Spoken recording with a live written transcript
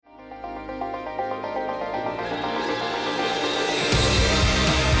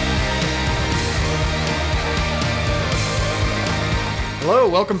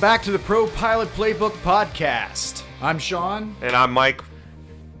welcome back to the Pro Pilot Playbook Podcast. I'm Sean. And I'm Mike.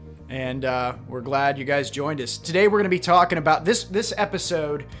 And we're glad you guys joined us. Today we're going to be talking about, this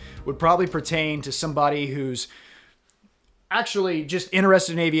episode would probably pertain to somebody who's actually just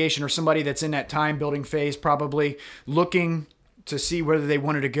interested in aviation, or somebody that's in that time building phase, probably looking to see whether they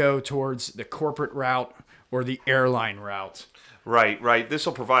wanted to go towards the corporate route or the airline route. Right. This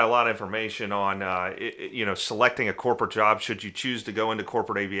will provide a lot of information on, selecting a corporate job should you choose to go into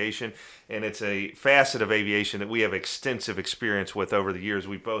corporate aviation. And it's a facet of aviation that we have extensive experience with over the years.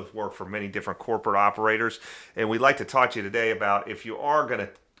 We both work for many different corporate operators. And we'd like to talk to you today about, if you are going to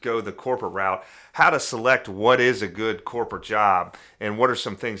go the corporate route, how to select what is a good corporate job and what are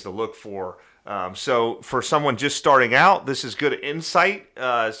some things to look for. So for someone just starting out, this is good insight.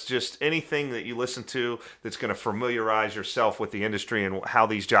 It's just anything that you listen to that's going to familiarize yourself with the industry and how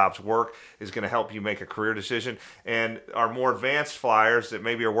these jobs work is going to help you make a career decision. And our more advanced flyers that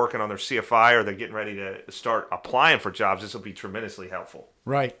maybe are working on their CFI or they're getting ready to start applying for jobs, this will be tremendously helpful.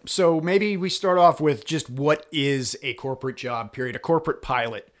 Right. So maybe we start off with just what is a corporate job, period, a corporate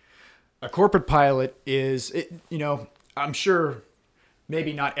pilot. A corporate pilot is, I'm sure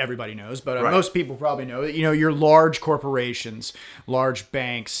maybe not everybody knows, but most people probably know that, your large corporations, large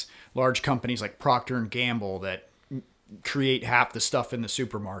banks, large companies like Procter & Gamble that create half the stuff in the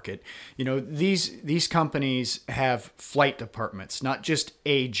supermarket. These companies have flight departments, not just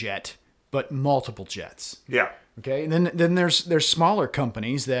a jet, but multiple jets. Yeah. Okay. And then there's smaller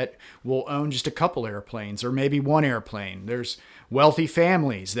companies that will own just a couple airplanes or maybe one airplane. There's wealthy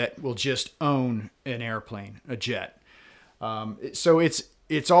families that will just own an airplane, a jet. So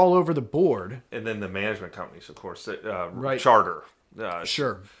it's all over the board. And then the management companies, of course, right. Charter.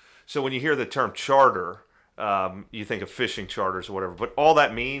 Sure. So when you hear the term charter, you think of fishing charters or whatever, but all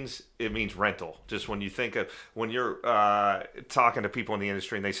that means, it means rental. Just when you think of, when you're talking to people in the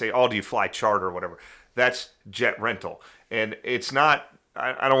industry and they say, oh, do you fly charter or whatever? That's jet rental. And it's not,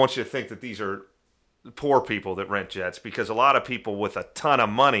 I don't want you to think that these are poor people that rent jets, because a lot of people with a ton of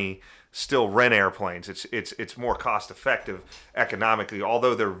money still rent airplanes. It's more cost effective economically,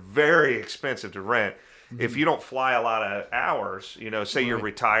 although they're very expensive to rent. Mm-hmm. If you don't fly a lot of hours, say you're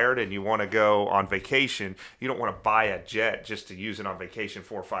retired and you want to go on vacation, you don't want to buy a jet just to use it on vacation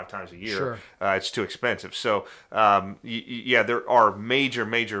 4 or 5 times a year. Sure. It's too expensive. So, there are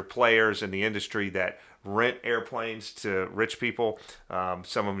major players in the industry that rent airplanes to rich people.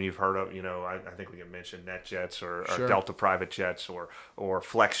 Some of them you've heard of, I think we can mention NetJets or Sure. Delta Private Jets or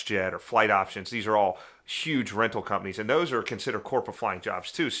FlexJet or Flight Options. These are all huge rental companies, and those are considered corporate flying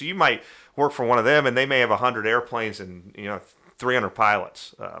jobs too. So you might work for one of them and they may have 100 airplanes and 300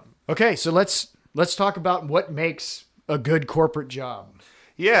 pilots. Okay, so let's talk about what makes a good corporate job.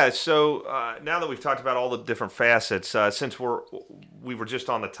 Yeah, so now that we've talked about all the different facets, since we were just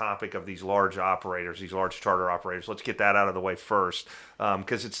on the topic of these large operators, these large charter operators, let's get that out of the way first,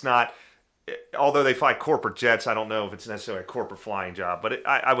 because it's not, although they fly corporate jets, I don't know if it's necessarily a corporate flying job, but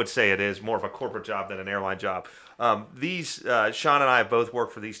I would say it is more of a corporate job than an airline job. Sean and I have both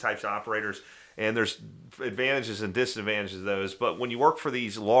worked for these types of operators, and there's advantages and disadvantages of those. But when you work for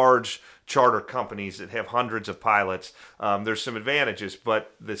these large charter companies that have hundreds of pilots, there's some advantages.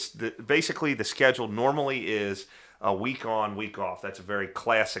 But basically the schedule normally is a week on, week off. That's a very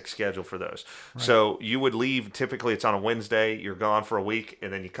classic schedule for those. Right. So you would leave, typically it's on a Wednesday, you're gone for a week,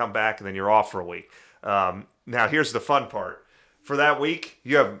 and then you come back, and then you're off for a week. Now here's the fun part. For that week,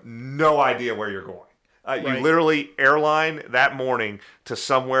 you have no idea where you're going. You literally airline that morning to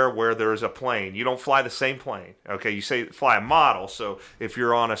somewhere where there's a plane. You don't fly the same plane. Okay, you say fly a model. So if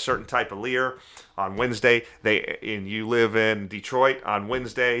you're on a certain type of Lear on Wednesday, and you live in Detroit, on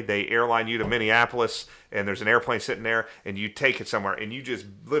Wednesday they airline you to Minneapolis, and there's an airplane sitting there, and you take it somewhere, and you just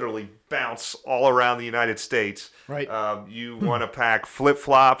literally bounce all around the United States. Right. You want to pack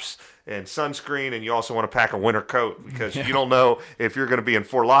flip-flops and sunscreen, and you also want to pack a winter coat, because you don't know if you're going to be in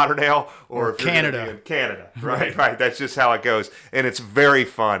Fort Lauderdale or if Canada. You're going to be in Canada. Right. That's just how it goes. And it's very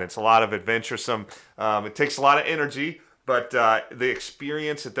fun. It's a lot of adventuresome. It takes a lot of energy, but the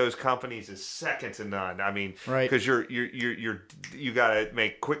experience at those companies is second to none. I mean, because you got to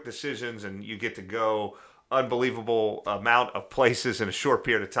make quick decisions, and you get to go unbelievable amount of places in a short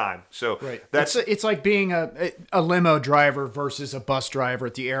period of time. So it's like being a limo driver versus a bus driver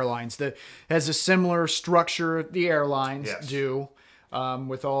at the airlines. That has a similar structure the airlines do,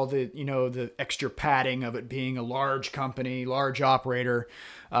 with all the the extra padding of it being a large company, large operator,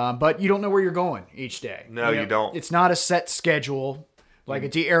 but you don't know where you're going each day. No, you don't. It's not a set schedule like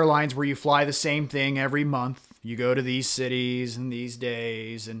at the airlines where you fly the same thing every month. You go to these cities and these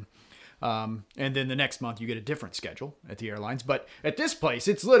days, and And then the next month you get a different schedule at the airlines. But at this place,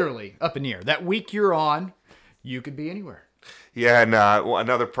 it's literally up in the air. That week you're on, you could be anywhere. Yeah, and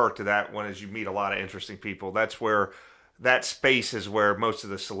another perk to that one is you meet a lot of interesting people. That's where that space is where most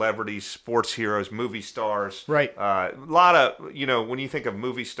of the celebrities, sports heroes, movie stars, Right. A lot of, when you think of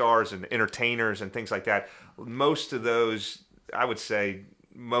movie stars and entertainers and things like that, most of those, I would say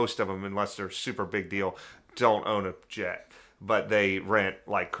most of them, unless they're super big deal, don't own a jet. But they rent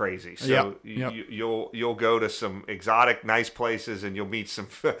like crazy. So Yep. you'll go to some exotic, nice places, and you'll meet some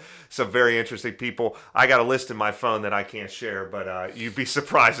very interesting people. I got a list in my phone that I can't share, but you'd be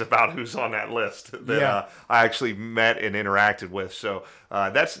surprised about who's on that list that I actually met and interacted with. So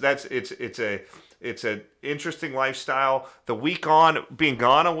it's an interesting lifestyle. The week on, being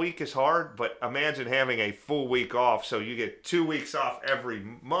gone a week is hard, but imagine having a full week off. So you get 2 weeks off every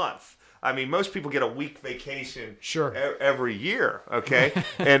month. I mean, most people get a week vacation every year, okay?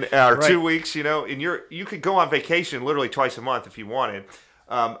 And Right. 2 weeks, and you could go on vacation literally twice a month if you wanted.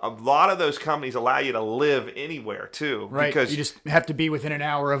 A lot of those companies allow you to live anywhere too, Right. because You just have to be within an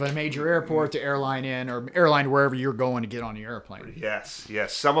hour of a major airport to airline in or airline to wherever you're going to get on the airplane. Yes.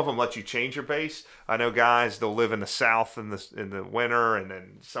 Some of them let you change your base. I know guys, they'll live in the south in the winter, and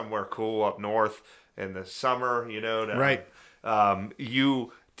then somewhere cool up north in the summer. Right.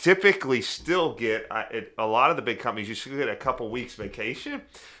 You typically still get a lot of the big companies. You still get a couple weeks vacation,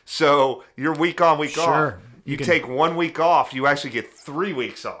 so you're week on, week off. You take 1 week off, you actually get 3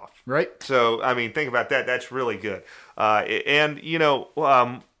 weeks off. Right. So I mean, think about that. That's really good. And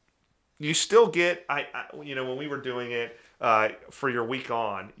you still get when we were doing it for your week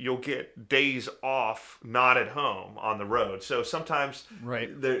on, you'll get days off not at home on the road. So sometimes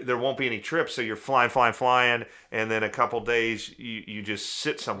there won't be any trips. So you're flying, and then a couple days you just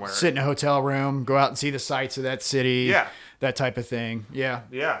sit somewhere. Sit in a hotel room, go out and see the sights of that city. Yeah. That type of thing. Yeah.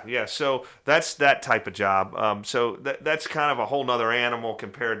 Yeah. So that's that type of job. So that's kind of a whole nother animal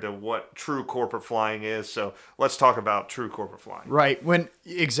compared to what true corporate flying is. So let's talk about true corporate flying. Right. And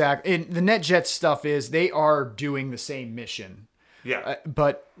the NetJets stuff is they are doing the same mission. Yeah.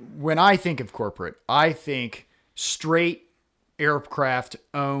 But when I think of corporate, I think straight aircraft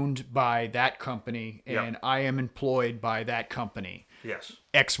owned by that company, and I am employed by that company. Yes.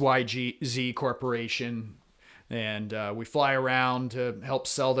 XYZ Corporation. And we fly around to help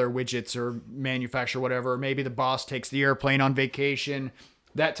sell their widgets or manufacture whatever. Maybe the boss takes the airplane on vacation,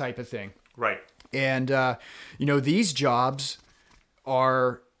 that type of thing. Right. And, these jobs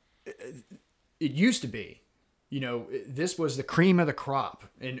are, it used to be, this was the cream of the crop.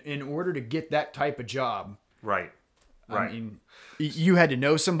 In order to get that type of job. Right. I mean, you had to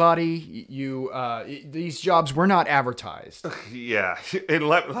know somebody. These jobs were not advertised. Yeah, and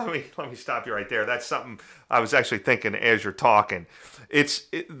let me stop you right there. That's something I was actually thinking as you're talking.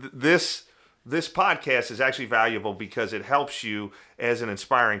 This podcast is actually valuable because it helps you as an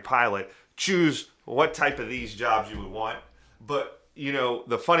inspiring pilot choose what type of these jobs you would want. But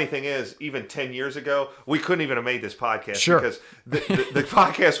the funny thing is, even 10 years ago, we couldn't even have made this podcast because the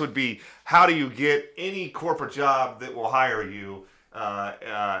podcast would be, how do you get any corporate job that will hire you,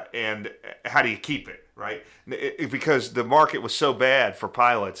 and how do you keep it, right? Because the market was so bad for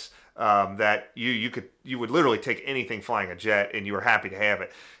pilots that you would literally take anything flying a jet and you were happy to have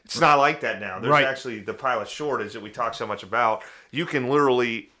it. It's not like that now. There's actually the pilot shortage that we talk so much about. You can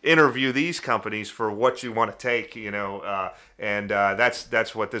literally interview these companies for what you want to take, and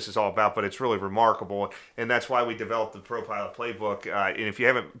that's what this is all about. But it's really remarkable, and that's why we developed the Pro Pilot Playbook. And if you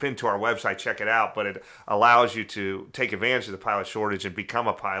haven't been to our website, check it out. But it allows you to take advantage of the pilot shortage and become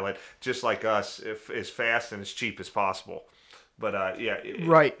a pilot just like us, as fast and as cheap as possible. But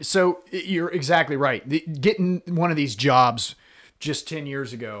right. So you're exactly right. Getting one of these jobs just 10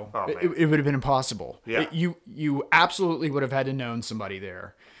 years ago, it would have been impossible. Yeah. You absolutely would have had to known somebody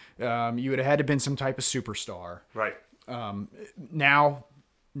there. You would have had to been some type of superstar. Right. Now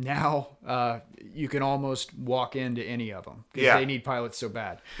you can almost walk into any of them because they need pilots so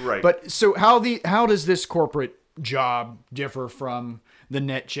bad. Right. But so how does this corporate job differ from the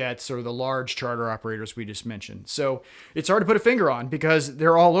NetJets or the large charter operators we just mentioned? So it's hard to put a finger on because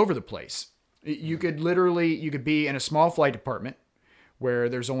they're all over the place. You could be in a small flight department where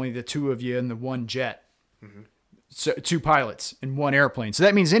there's only the two of you in the one jet. Mm-hmm. So 2 pilots in one airplane. So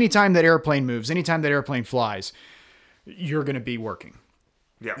that means anytime that airplane moves, anytime that airplane flies, you're going to be working.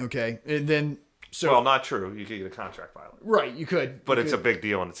 Yeah. Okay. And then, well, not true. You could get a contract pilot. Right. You could. But it's a big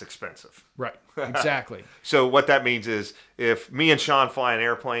deal and it's expensive. Right. Exactly. So what that means is if me and Sean fly an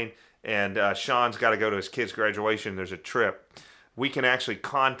airplane and Sean's got to go to his kid's graduation, there's a trip, we can actually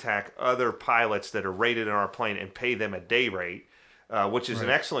contact other pilots that are rated in our plane and pay them a day rate. which is an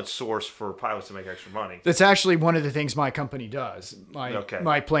excellent source for pilots to make extra money. That's actually one of the things my company does. Okay.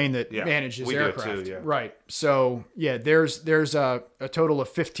 My plane that Yeah, manages we do it aircraft. too, yeah. Right. So yeah, there's a total of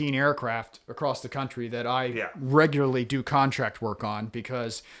 15 aircraft across the country that I Yeah. regularly do contract work on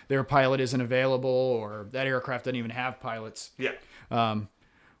because their pilot isn't available or that aircraft doesn't even have pilots. Yeah.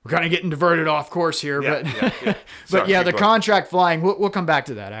 We're kind of getting diverted off course here, Yeah, but yeah, yeah. but Sorry, yeah, keep the going. contract flying. We'll come back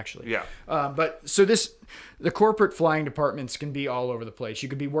to that actually. Yeah. But so the corporate flying departments can be all over the place. You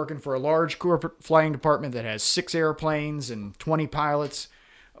could be working for a large corporate flying department that has 6 airplanes and 20 pilots,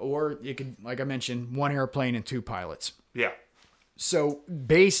 or you could, like I mentioned, 1 airplane and 2 pilots. Yeah. So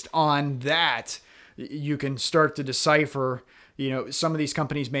based on that, you can start to decipher, some of these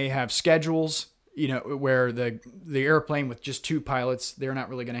companies may have schedules, where the airplane with just 2 pilots, they're not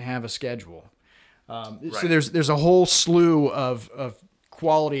really going to have a schedule. So there's a whole slew of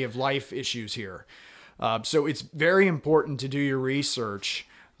quality of life issues here. So it's very important to do your research,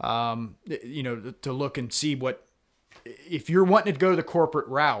 to look and see if you're wanting to go the corporate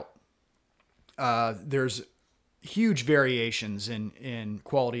route, there's huge variations in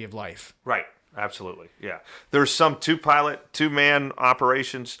quality of life. Right. Absolutely. Yeah. There's some 2-man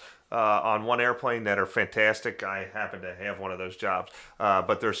operations on one airplane that are fantastic. I happen to have one of those jobs.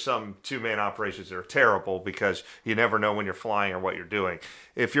 But there's some 2-man operations that are terrible because you never know when you're flying or what you're doing.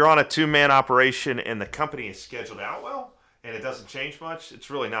 If you're on a 2-man operation and the company is scheduled out well and it doesn't change much, it's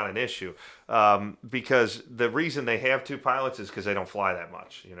really not an issue. Because the reason they have 2 pilots is because they don't fly that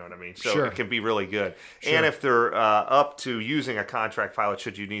much. You know what I mean? So Sure. it can be really good. Sure. And if they're up to using a contract pilot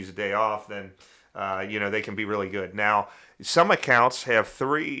should you need a day off, then they can be really good. Now, some accounts have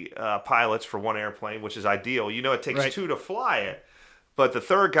 3 pilots for 1 airplane, which is ideal. It takes Right. 2 to fly it, but the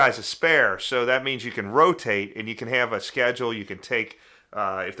third guy's a spare. So that means you can rotate and you can have a schedule. You can take,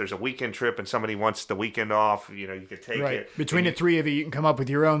 if there's a weekend trip and somebody wants the weekend off, you can take Right. it. Between the 3 of you can come up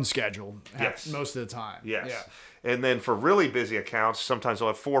with your own schedule. Yes. Most of the time. Yes. Yeah. And then for really busy accounts, sometimes they'll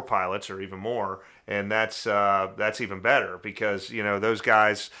have 4 pilots or even more, and that's even better because those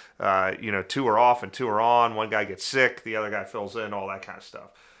guys, 2 are off and 2 are on. One guy gets sick, the other guy fills in, all that kind of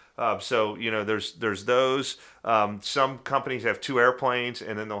stuff. So there's those. Some companies have 2 airplanes,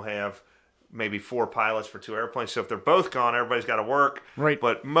 and then they'll have maybe 4 pilots for 2 airplanes. So if they're both gone, everybody's got to work. Right.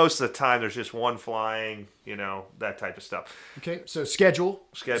 But most of the time, there's just one flying. That type of stuff. Okay, so schedule.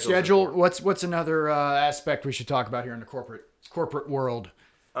 Schedule's Schedule. important. What's another aspect we should talk about here in the corporate world?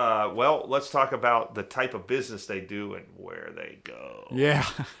 Well, let's talk about the type of business they do and where they go. Yeah,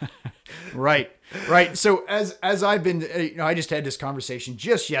 right. So as I've been, I just had this conversation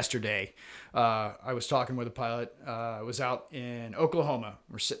just yesterday. I was talking with a pilot. I was out in Oklahoma.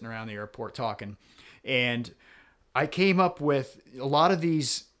 We're sitting around the airport talking, and I came up with a lot of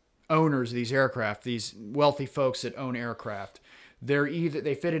these owners of these aircraft, these wealthy folks that own aircraft.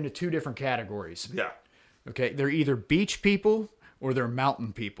 They fit into 2 different categories. Yeah. Okay, they're either beach people or they're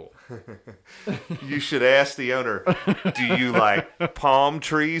mountain people. You should ask the owner, do you like palm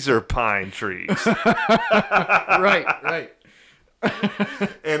trees or pine trees? Right.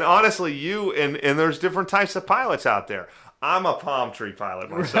 And honestly, and there's different types of pilots out there. I'm a palm tree pilot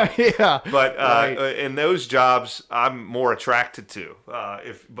myself. Yeah. But Right. in those jobs, I'm more attracted to.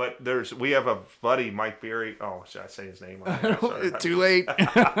 We have a buddy, Mike Beery. Oh, should I say his name? Sorry. Too late.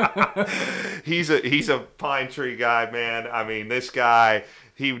 He's a pine tree guy, man. I mean, this guy,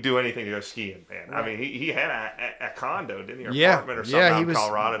 he would do anything to go skiing, man. I mean, he had a condo, didn't he? Or apartment or something out in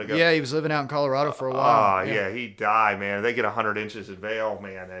Colorado to go. Yeah, he was living out in Colorado for a while. Yeah, he died, man. They get 100 inches of Vail,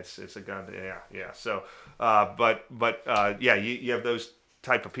 man. It's a gun. Yeah. So, you have those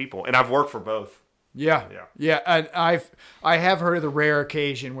type of people, and I've worked for both. Yeah. And I have heard of the rare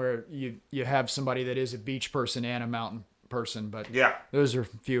occasion where you have somebody that is a beach person and a mountain person, but Yeah. those are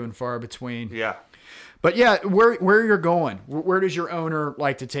few and far between. Yeah. But yeah, where you're going, where does your owner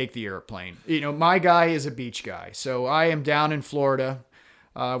like to take the airplane? My guy is a beach guy, so I am down in Florida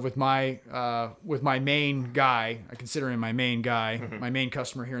with my main guy. I consider him my main guy, my main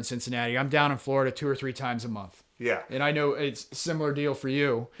customer here in Cincinnati. I'm down in Florida 2 or 3 times a month. Yeah. And I know it's a similar deal for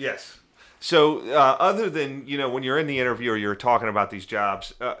you. Yes. So other than, when you're in the interview or you're talking about these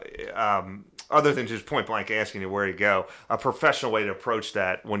jobs, other than just point blank asking you where you go, a professional way to approach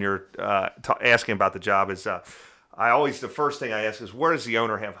that when you're asking about the job is the first thing I ask is, where does the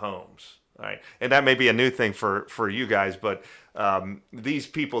owner have homes? All right. And that may be a new thing for you guys, but these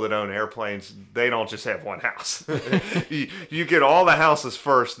people that own airplanes, they don't just have one house. you get all the houses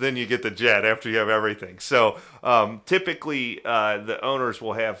first, then you get the jet after you have everything. So typically, the owners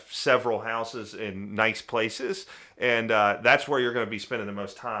will have several houses in nice places, and that's where you're going to be spending the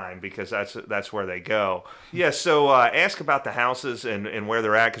most time because that's where they go. Yeah. So ask about the houses and where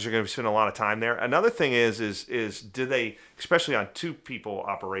they're at because you're going to be spending a lot of time there. Another thing is do they, especially on two pilot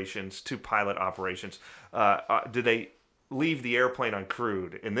operations, do they leave the airplane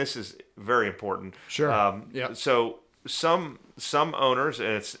uncrewed? And this is very important. Sure. So some owners, and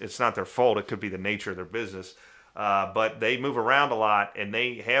it's not their fault. It could be the nature of their business. But they move around a lot, and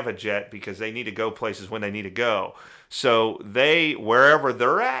they have a jet because they need to go places when they need to go. So wherever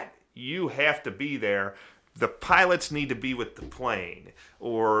they're at, you have to be there. The pilots need to be with the plane,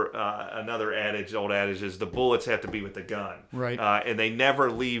 or another old adage is the bullets have to be with the gun. Right. And they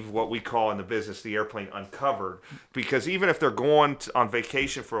never leave what we call in the business the airplane uncovered, because even if they're going on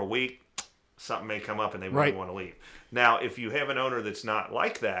vacation for a week, something may come up and they might want to leave. Now, if you have an owner that's not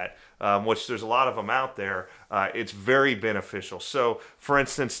like that, which there's a lot of them out there, it's very beneficial. So, for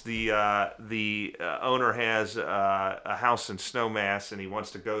instance, the owner has a house in Snowmass and he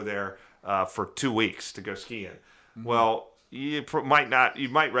wants to go there for 2 weeks to go skiing. Mm-hmm. Well, you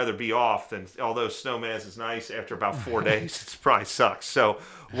might rather be off than, although Snowmass is nice, after about 4 days, it probably sucks. So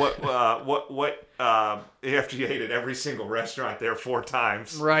after you ate at every single restaurant there 4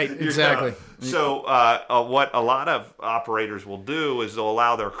 times. Right, exactly. So what a lot of operators will do is they'll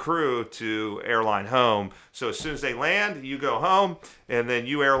allow their crew to airline home. So as soon as they land, you go home, and then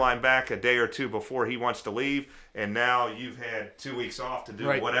you airline back a day or two before he wants to leave, and now you've had 2 weeks off to do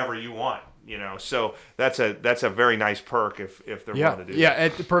whatever you want. So that's a very nice perk if they're willing to do that. Yeah,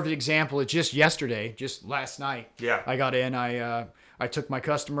 the perfect example is just last night. Yeah. I got in, I took my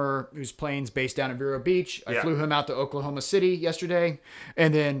customer whose plane's based down in Vero Beach. I flew him out to Oklahoma City yesterday,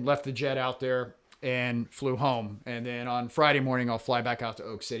 and then left the jet out there and flew home. And then on Friday morning, I'll fly back out to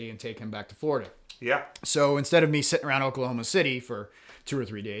Oak City and take him back to Florida. Yeah. So instead of me sitting around Oklahoma City for 2 or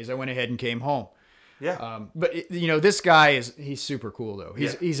 3 days, I went ahead and came home. Yeah. But this guy he's super cool though.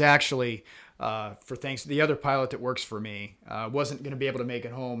 He's actually for thanks the other pilot that works for me wasn't going to be able to make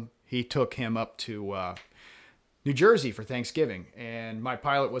it home. He took him up to New Jersey for Thanksgiving, and my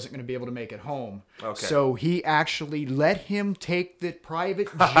pilot wasn't going to be able to make it home. Okay. So he actually let him take the private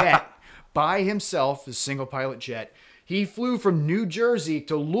jet by himself, the single pilot jet. He flew from New Jersey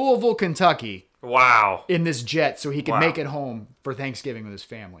to Louisville, Kentucky. Wow. In this jet so he could make it home for Thanksgiving with his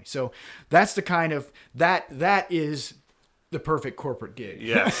family. So that's the kind of that is the perfect corporate gig.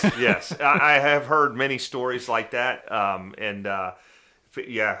 Yes. I have heard many stories like that.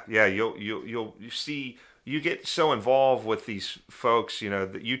 You'll see, you get so involved with these folks,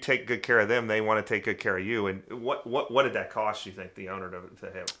 that you take good care of them, they want to take good care of you. And what did that cost you think the owner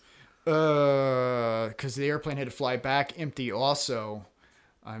to have? Because the airplane had to fly back empty also.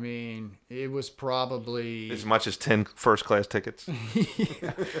 I mean, it was probably as much as 10 first class tickets.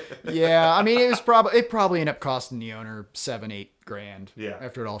 Yeah. I mean, it probably ended up costing the owner $7-8 grand. Yeah.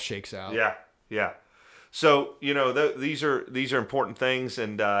 After it all shakes out. Yeah. So these are important things,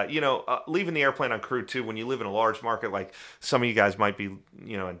 and leaving the airplane uncrewed too. When you live in a large market, like some of you guys might be,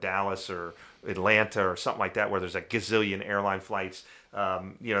 in Dallas or Atlanta or something like that, where there's a gazillion airline flights.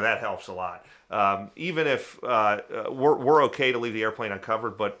 That helps a lot. Even if we're okay to leave the airplane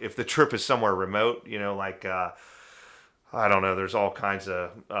uncovered, but if the trip is somewhere remote, I don't know, there's all kinds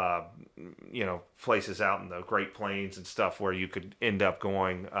of places out in the Great Plains and stuff where you could end up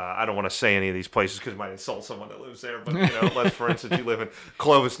going. I don't want to say any of these places because it might insult someone that lives there, but let's, for instance, you live in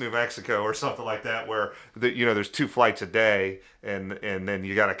Clovis, New Mexico or something like that, where there's 2 flights a day, and then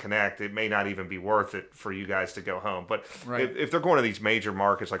you got to connect. It may not even be worth it for you guys to go home. But if they're going to these major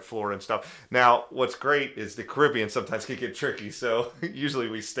markets like Florida and stuff, now what's great is the Caribbean sometimes can get tricky, so usually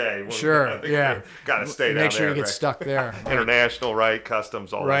we stay. Sure, yeah. Got to stay down there. Make sure you get stuck there. International,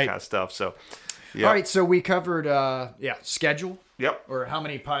 customs, all that kind of stuff. So, yeah. All right, so we covered schedule. Yep. Or how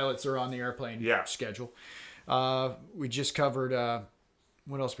many pilots are on the airplane schedule. We just covered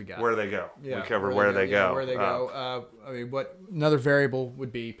what else we got? Where they go. Yeah, we covered where they go. Where they go. What another variable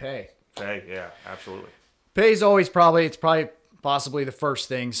would be pay. Pay, yeah, absolutely. Pay is always possibly the first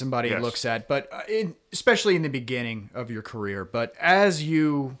thing somebody looks at, but especially in the beginning of your career. But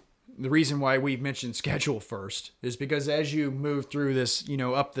the reason why we mentioned schedule first is because as you move through this,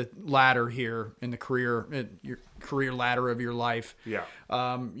 up the ladder here in your career ladder of your life,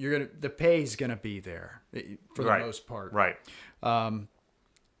 the pay's gonna be there for the most part, right?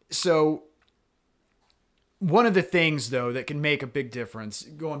 So one of the things though that can make a big difference,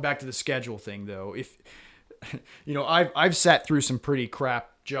 going back to the schedule thing though, if I've sat through some pretty crap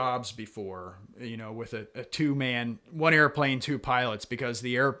jobs before, with a two-man, one airplane, two pilots, because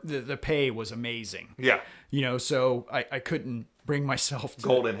the pay was amazing. Yeah. So I couldn't bring myself to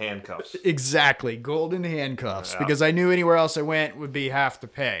Golden handcuffs. exactly golden handcuffs Yeah. because I knew anywhere else I went would be half the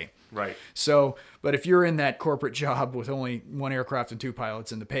pay. Right. So, but if you're in that corporate job with only one aircraft and two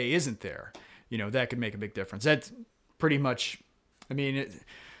pilots and the pay isn't there, that could make a big difference. That's pretty much,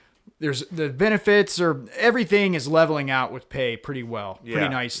 there's the benefits or everything is leveling out with pay pretty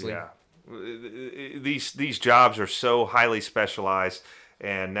nicely. Yeah. These jobs are so highly specialized,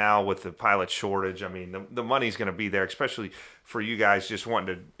 and now with the pilot shortage, the money's going to be there, especially for you guys just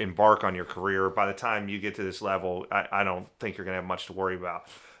wanting to embark on your career. By the time you get to this level, I don't think you're going to have much to worry about.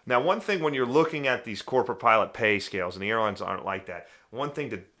 Now, one thing when you're looking at these corporate pilot pay scales, and the airlines aren't like that, one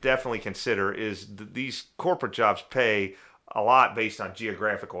thing to definitely consider is these corporate jobs pay a lot based on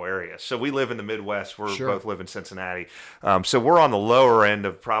geographical areas. So we live in the Midwest. We both live in Cincinnati. So we're on the lower end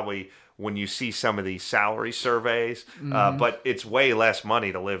of probably when you see some of these salary surveys, but it's way less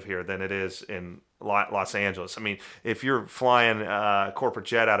money to live here than it is in Los Angeles. If you're flying a corporate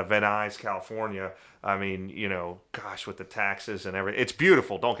jet out of Van Nuys, California, gosh, with the taxes and everything, it's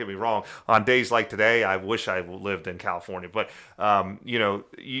beautiful. Don't get me wrong. On days like today, I wish I lived in California. But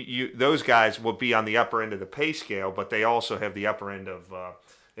those guys will be on the upper end of the pay scale, but they also have the upper end of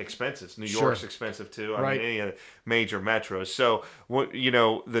expenses. New York's expensive too. Any of the major metros. So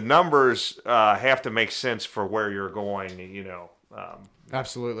the numbers have to make sense for where you're going.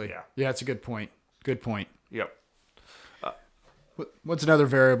 Absolutely. Yeah, that's a good point. Good point. Yep. What's another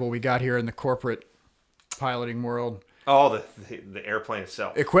variable we got here in the corporate piloting world? Oh, the airplane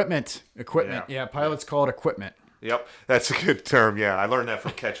itself. Equipment. Yeah, pilots call it equipment. Yep, that's a good term. Yeah, I learned that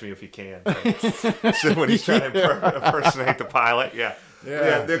from Catch Me If You Can. So when he's trying to impersonate the pilot,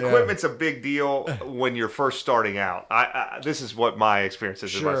 the equipment's a big deal when you're first starting out. This is what my experience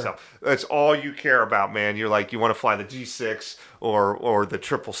is with myself. That's all you care about, man. You're like, you want to fly the G6 or the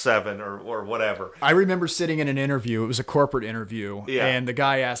 777 or whatever. I remember sitting in an interview. It was a corporate interview, Yeah. and the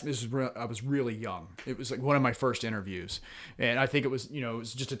guy asked me. I was really young. It was like one of my first interviews, and I think it was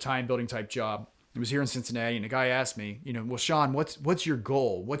just a time building type job. It was here in Cincinnati, and the guy asked me, well, Sean, what's your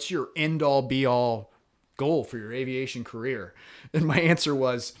goal? What's your end all be all goal for your aviation career? And my answer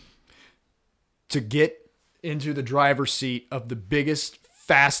was to get into the driver's seat of the biggest,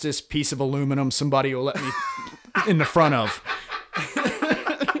 fastest piece of aluminum somebody will let me in the front of.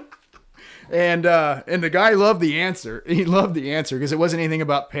 And the guy loved the answer. He loved the answer because it wasn't anything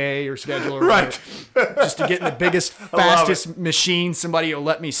about pay or schedule or right. Just to get in the biggest, fastest machine somebody will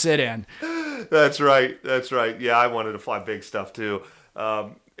let me sit in. That's right. Yeah, I wanted to fly big stuff too.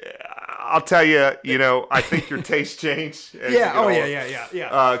 I'll tell you, I think your taste changed.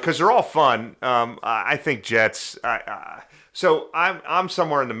 Yeah. Because they're all fun. I think jets. So I'm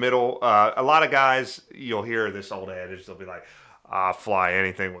somewhere in the middle. A lot of guys, you'll hear this old adage. They'll be like, "I'll fly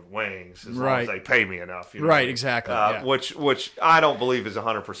anything with wings as long as they pay me enough." Right. Exactly. Which I don't believe is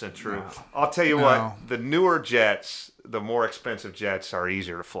 100% true. No. I'll tell you what. The newer jets, the more expensive jets, are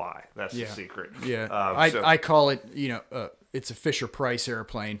easier to fly. That's the secret. Yeah. I call it. It's a Fisher Price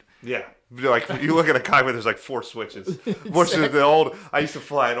airplane. Yeah. Like you look at a cockpit, there's like 4 switches. Exactly. I used to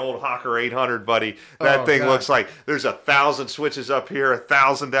fly an old Hawker 800, buddy. That thing looks like there's 1,000 switches up here,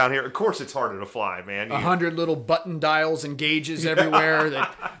 1,000 down here. Of course, it's harder to fly, man. 100 little button dials and gauges everywhere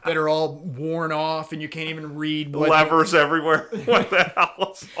that are all worn off, and you can't even read. Levers everywhere. What the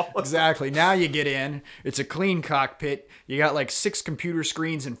hell is all Exactly. Now you get in. It's a clean cockpit. You got like 6 computer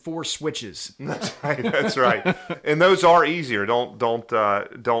screens and 4 switches. That's right. And those are easier.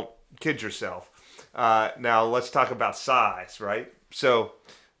 Don't kid yourself. Now let's talk about size, right? So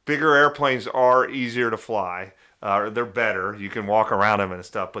bigger airplanes are easier to fly. They're better. You can walk around them and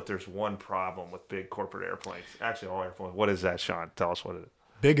stuff, but there's one problem with big corporate airplanes. Actually, all airplanes. What is that, Sean? Tell us what it is.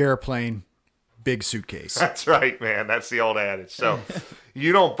 Big airplane, big suitcase. That's right, man. That's the old adage. So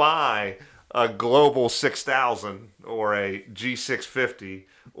you don't buy a Global 6000 or a G650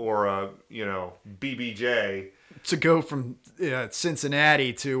 or a, BBJ to go from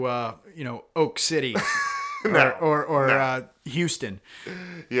Cincinnati to Oak City or Houston.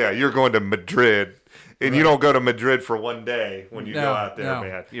 Yeah, you're going to Madrid, and you don't go to Madrid for one day when you go out there,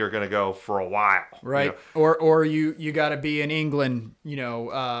 man. You're going to go for a while, right? Or you got to be in England,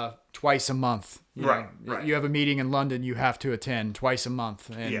 twice a month. Right. You have a meeting in London, you have to attend twice a month.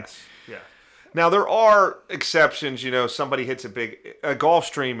 And yes. Yeah. Now there are exceptions. Somebody hits a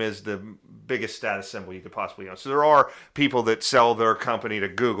Gulfstream is the biggest status symbol you could possibly own. So there are people that sell their company to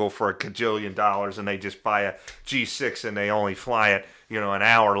Google for $1 gajillion, and they just buy a G6 and they only fly it an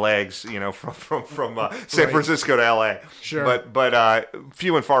hour legs, from San Francisco to LA. Sure. But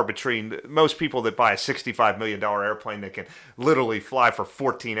few and far between. Most people that buy a $65 million airplane that can literally fly for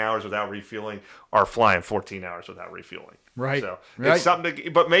 14 hours without refueling are flying 14 hours without refueling. Right. So Right. it's something to,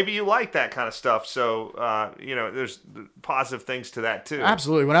 but maybe you like that kind of stuff. So, there's positive things to that too.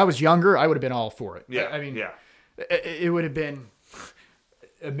 Absolutely. When I was younger, I would have been all for it. Yeah. I mean, yeah. it would have been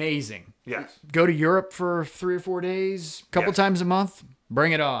amazing. Yes. Go to Europe for 3 or 4 days, a couple Yeah. times a month,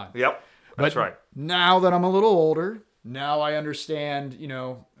 bring it on. Yep. That's But right. now that I'm a little older, now I understand,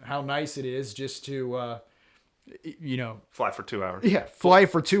 how nice it is just to, Fly for 2 hours. yeah, fly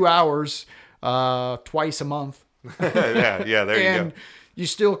for 2 hours twice a month. yeah. There you And go. you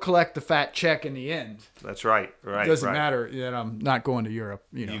still collect the fat check in the end. That's right. Right. It doesn't right. matter that I'm not going to Europe.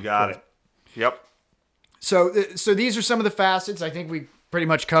 You got it. Yep. So these are some of the facets. I think we pretty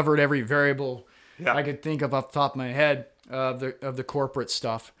much covered every variable Yeah. I could think of off the top of my head of the corporate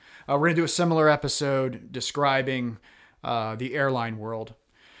stuff. We're going to do a similar episode describing the airline world.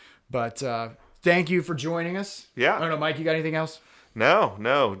 But thank you for joining us. Yeah. I don't know, Mike, you got anything else?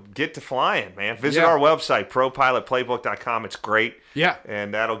 No. Get to flying, man. Visit Yeah. our website, propilotplaybook.com. It's great. Yeah.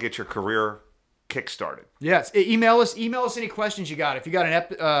 And that'll get your career kick-started. Yes. Email us any questions you got. If you got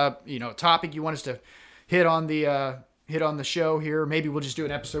an topic you want us to hit on the show here, maybe we'll just do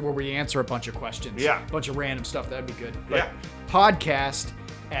an episode where we answer a bunch of questions. Yeah. A bunch of random stuff. That'd be good. Yeah. Podcast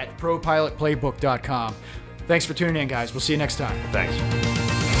at propilotplaybook.com. Thanks for tuning in, guys. We'll see you next time.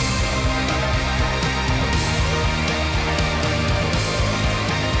 Thanks.